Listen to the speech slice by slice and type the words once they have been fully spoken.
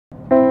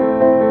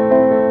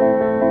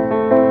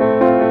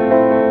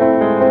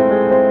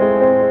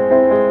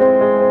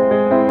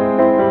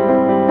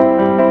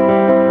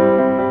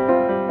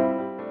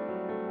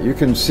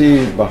can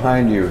see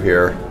behind you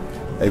here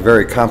a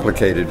very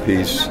complicated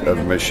piece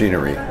of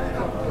machinery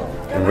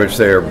in which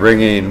they are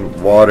bringing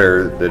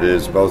water that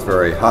is both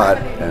very hot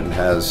and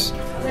has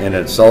in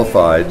it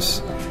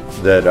sulfides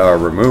that are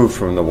removed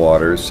from the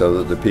water so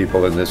that the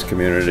people in this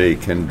community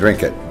can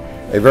drink it.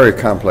 A very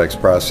complex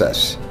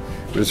process,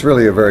 but it's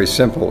really a very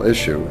simple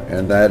issue,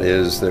 and that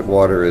is that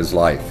water is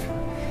life.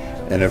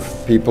 And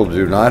if people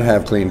do not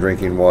have clean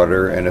drinking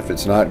water, and if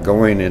it's not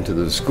going into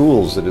the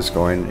schools that it's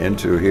going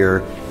into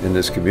here in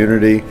this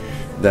community,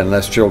 then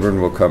less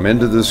children will come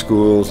into the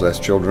schools,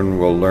 less children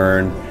will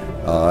learn,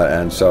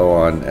 and so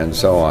on and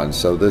so on.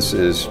 So this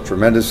is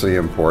tremendously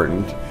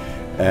important,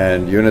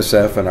 and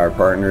UNICEF and our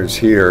partners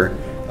here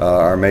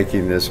are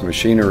making this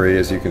machinery,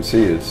 as you can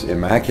see, it's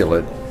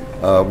immaculate,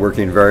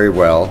 working very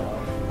well.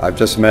 I've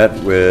just met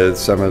with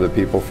some of the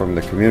people from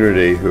the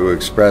community who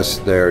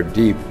expressed their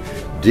deep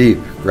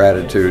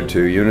gratitude to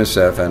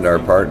UNICEF and our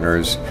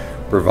partners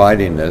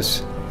providing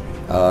this.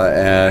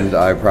 And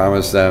I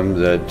promise them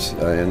that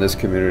in this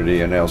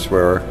community and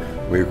elsewhere,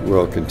 we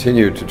will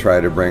continue to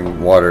try to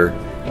bring water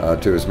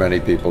to as many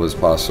people as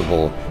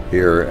possible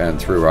here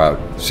and throughout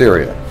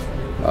Syria.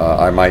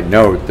 I might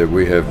note that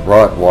we have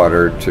brought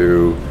water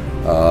to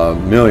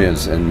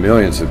millions and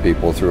millions of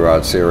people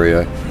throughout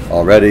Syria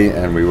already,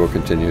 and we will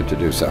continue to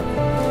do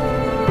so.